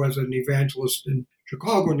brother was an evangelist in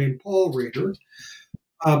Chicago named Paul Rader.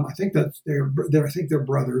 I think they're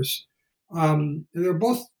brothers. They're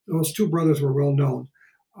both, those two brothers were well known,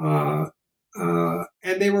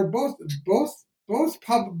 and they were both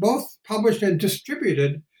published and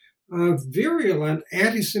distributed virulent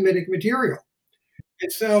anti-Semitic material.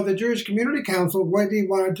 And so the Jewish Community Council really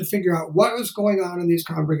wanted to figure out what was going on in these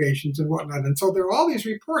congregations and whatnot. And so there are all these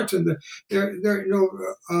reports, and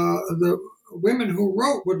the women who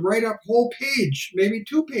wrote would write up whole page, maybe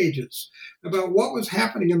 2 pages, about what was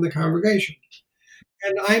happening in the congregation.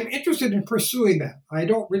 And I'm interested in pursuing that. I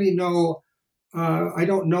don't really know. I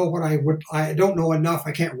don't know I don't know enough.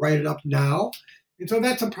 I can't write it up now. And so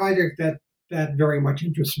that's a project that very much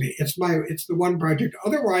interests me. It's the one project.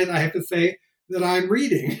 Otherwise, I have to say that I'm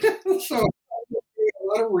reading. So I'm doing a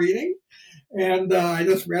lot of reading. And I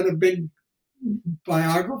just read a big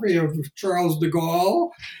biography of Charles de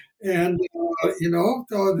Gaulle. And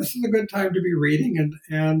so this is a good time to be reading.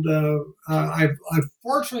 I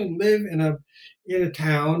fortunately live in a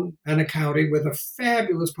town and a county with a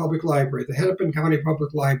fabulous public library. The Hennepin County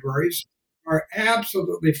Public Libraries are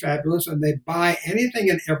absolutely fabulous, and they buy anything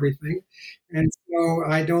and everything. And so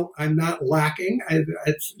I'm not lacking.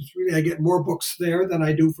 It's really, I get more books there than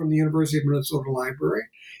I do from the University of Minnesota Library.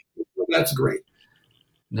 So that's great.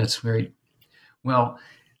 That's great. Well,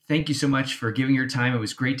 thank you so much for giving your time. It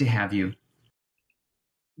was great to have you.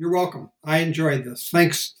 You're welcome. I enjoyed this.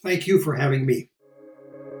 Thanks. Thank you for having me.